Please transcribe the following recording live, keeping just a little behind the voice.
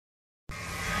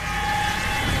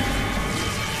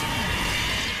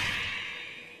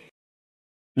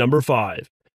Number 5.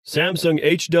 Samsung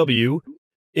HW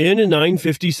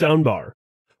N950 Soundbar.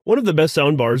 One of the best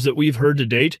soundbars that we've heard to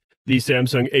date, the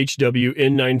Samsung HW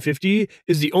N950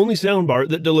 is the only soundbar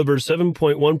that delivers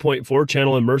 7.1.4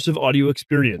 channel immersive audio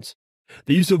experience.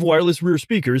 The use of wireless rear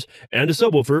speakers and a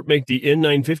subwoofer make the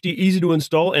N950 easy to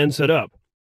install and set up.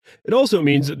 It also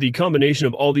means that the combination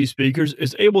of all these speakers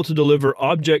is able to deliver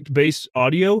object-based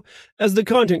audio as the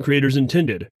content creators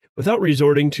intended, without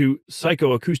resorting to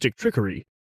psychoacoustic trickery.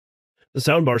 The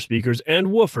soundbar speakers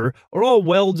and woofer are all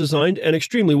well designed and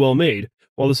extremely well made,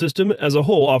 while the system as a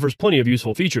whole offers plenty of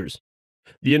useful features.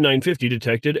 The N950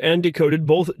 detected and decoded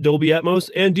both Dolby Atmos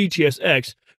and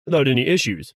DTS-X without any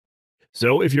issues.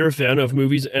 So if you're a fan of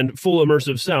movies and full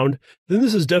immersive sound, then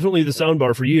this is definitely the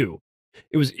soundbar for you.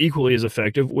 It was equally as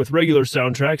effective with regular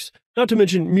soundtracks, not to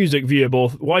mention music via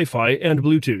both Wi-Fi and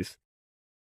Bluetooth.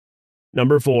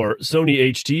 Number 4. Sony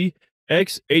HT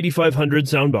X8500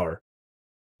 Soundbar.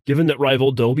 Given that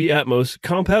rival Dolby Atmos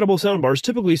compatible soundbars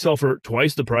typically sell for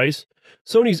twice the price,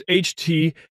 Sony's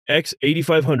HT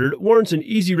X8500 warrants an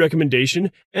easy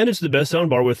recommendation, and it's the best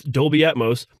soundbar with Dolby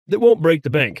Atmos that won't break the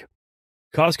bank.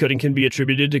 Cost cutting can be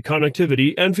attributed to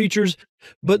connectivity and features,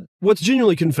 but what's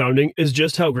genuinely confounding is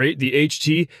just how great the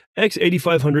HT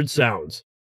X8500 sounds.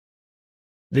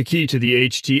 The key to the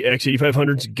HT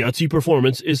X8500's gutsy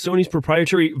performance is Sony's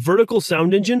proprietary vertical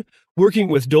sound engine. Working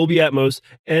with Dolby Atmos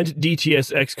and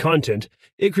DTS-X content,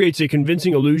 it creates a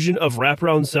convincing illusion of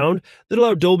wraparound sound that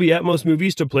allow Dolby Atmos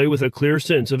movies to play with a clear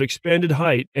sense of expanded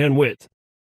height and width.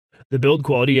 The build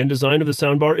quality and design of the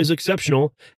soundbar is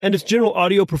exceptional, and its general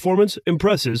audio performance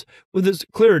impresses with its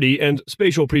clarity and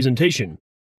spatial presentation.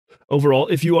 Overall,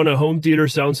 if you want a home theater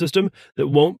sound system that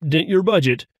won't dent your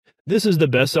budget, this is the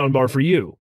best soundbar for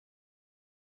you.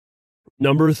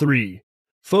 Number 3.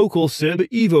 Focal Sib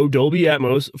Evo Dolby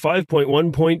Atmos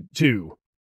 5.1.2.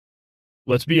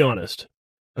 Let's be honest.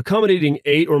 Accommodating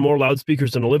 8 or more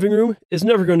loudspeakers in a living room is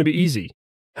never going to be easy.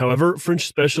 However, French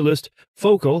specialist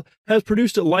Focal has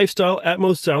produced a lifestyle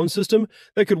Atmos sound system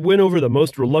that could win over the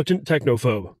most reluctant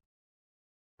technophobe.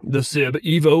 The Sib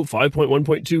Evo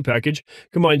 5.1.2 package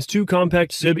combines 2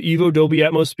 compact Sib Evo Dolby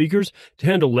Atmos speakers to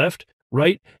handle left,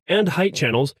 right, and height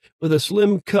channels with a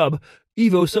slim Cub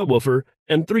Evo subwoofer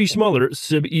and 3 smaller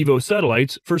Sib Evo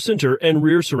satellites for center and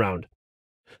rear surround.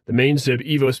 The main Sib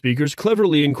Evo speakers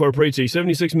cleverly incorporates a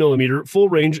 76mm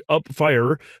full-range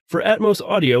up-firer for Atmos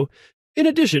audio, in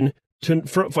addition to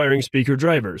front-firing speaker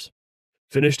drivers.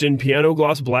 Finished in piano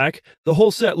gloss black, the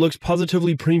whole set looks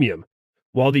positively premium.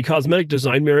 While the cosmetic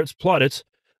design merits plaudits,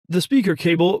 the speaker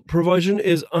cable provision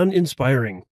is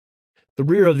uninspiring. The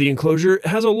rear of the enclosure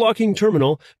has a locking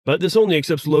terminal, but this only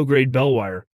accepts low-grade bell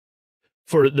wire.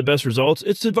 For the best results,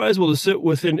 it's advisable to sit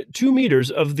within 2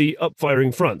 meters of the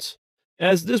up-firing fronts,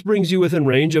 as this brings you within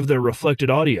range of their reflected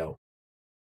audio.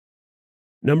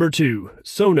 Number 2.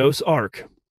 Sonos Arc.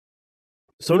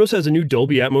 Sonos has a new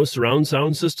Dolby Atmos surround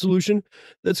sound system solution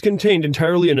that's contained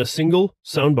entirely in a single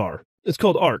soundbar. It's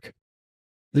called Arc.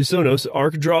 The Sonos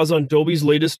Arc draws on Dolby's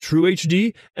latest True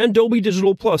HD and Dolby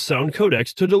Digital Plus sound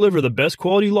codecs to deliver the best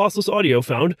quality lossless audio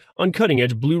found on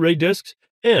cutting-edge Blu-ray discs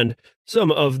and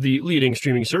some of the leading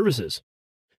streaming services.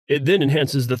 It then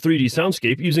enhances the 3D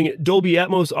soundscape using Dolby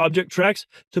Atmos object tracks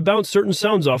to bounce certain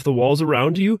sounds off the walls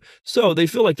around you so they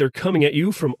feel like they're coming at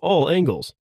you from all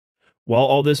angles. While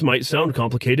all this might sound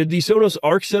complicated, the Sonos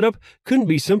Arc setup couldn't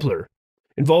be simpler.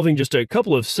 Involving just a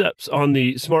couple of steps on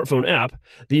the smartphone app,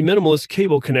 the minimalist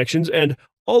cable connections and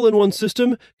all-in-one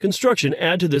system construction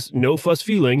add to this no-fuss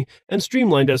feeling and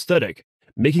streamlined aesthetic,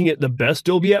 making it the best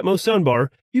Dolby Atmos soundbar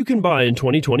you can buy in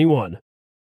 2021.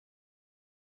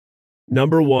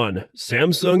 Number 1.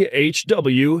 Samsung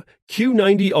HW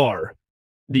Q90R.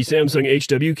 The Samsung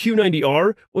HW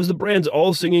Q90R was the brand's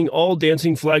all-singing,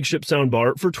 all-dancing flagship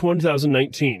soundbar for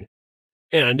 2019.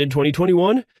 And in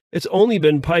 2021, it's only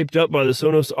been piped up by the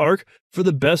Sonos Arc for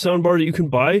the best soundbar that you can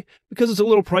buy because it's a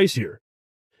little pricier.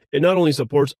 It not only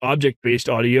supports object-based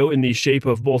audio in the shape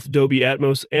of both Dolby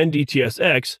Atmos and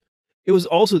DTS-X, it was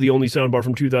also the only soundbar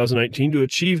from 2019 to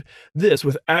achieve this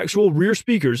with actual rear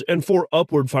speakers and 4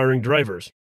 upward-firing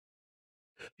drivers.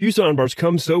 Few soundbars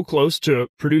come so close to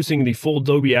producing the full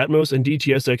Dolby Atmos and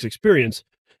DTS-X experience,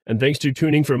 and thanks to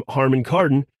tuning from Harman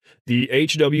Kardon, the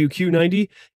HW-Q90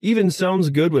 even sounds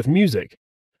good with music.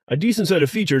 A decent set of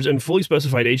features and fully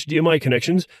specified HDMI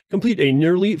connections complete a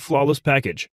nearly flawless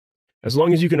package. As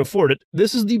long as you can afford it,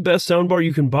 this is the best soundbar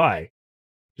you can buy.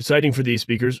 Deciding for these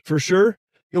speakers, for sure,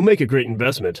 you'll make a great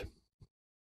investment.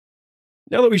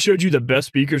 Now that we showed you the best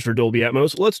speakers for Dolby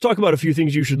Atmos, let's talk about a few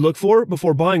things you should look for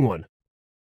before buying one.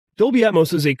 Dolby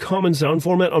Atmos is a common sound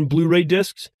format on Blu-ray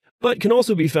discs, but can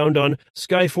also be found on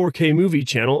Sky 4K Movie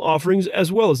Channel offerings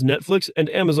as well as Netflix and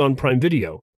Amazon Prime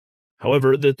Video.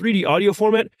 However, the 3D audio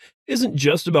format isn't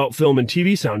just about film and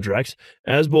TV soundtracks,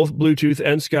 as both Bluetooth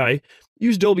and Sky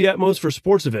use Dolby Atmos for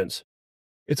sports events.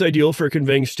 It's ideal for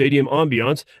conveying stadium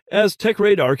ambiance, as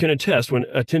TechRadar can attest when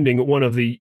attending one of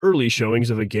the early showings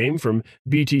of a game from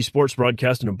BT Sports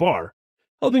broadcast in a bar,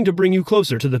 helping to bring you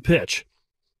closer to the pitch.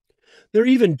 There are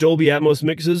even Dolby Atmos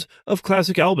mixes of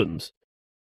classic albums.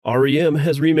 REM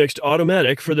has remixed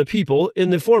Automatic for the People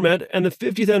in the format, and the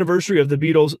 50th anniversary of the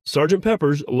Beatles' Sgt.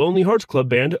 Pepper's Lonely Hearts Club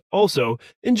Band also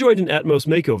enjoyed an Atmos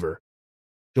makeover.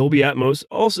 Dolby Atmos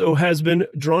also has been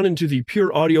drawn into the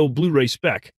pure audio Blu-ray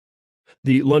spec.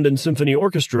 The London Symphony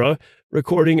Orchestra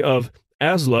recording of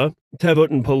Asla,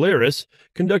 Tavot and Polaris,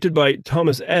 conducted by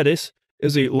Thomas Addis,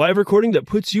 is a live recording that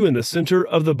puts you in the center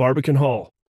of the Barbican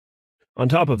Hall. On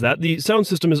top of that, the sound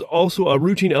system is also a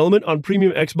routine element on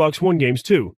premium Xbox One games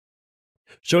too,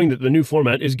 showing that the new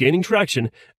format is gaining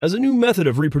traction as a new method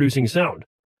of reproducing sound.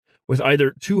 With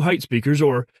either 2 height speakers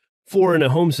or 4 in a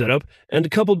home setup,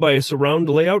 and coupled by a surround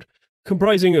layout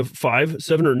comprising of 5,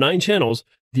 7, or 9 channels,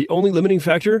 the only limiting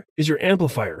factor is your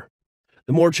amplifier.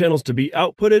 The more channels to be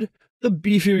outputted, the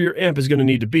beefier your amp is going to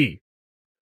need to be.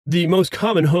 The most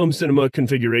common home cinema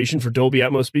configuration for Dolby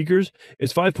Atmos speakers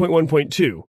is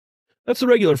 5.1.2. That's the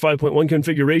regular 5.1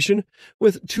 configuration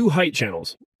with 2 height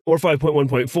channels, or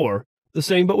 5.1.4, the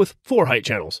same but with 4 height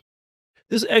channels.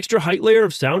 This extra height layer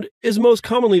of sound is most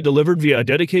commonly delivered via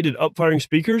dedicated upfiring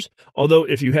speakers, although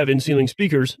if you have in-ceiling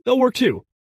speakers, they'll work too.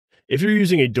 If you're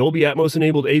using a Dolby Atmos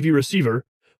enabled AV receiver,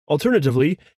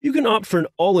 alternatively, you can opt for an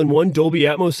all-in-one Dolby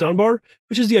Atmos soundbar,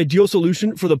 which is the ideal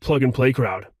solution for the plug-and-play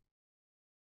crowd.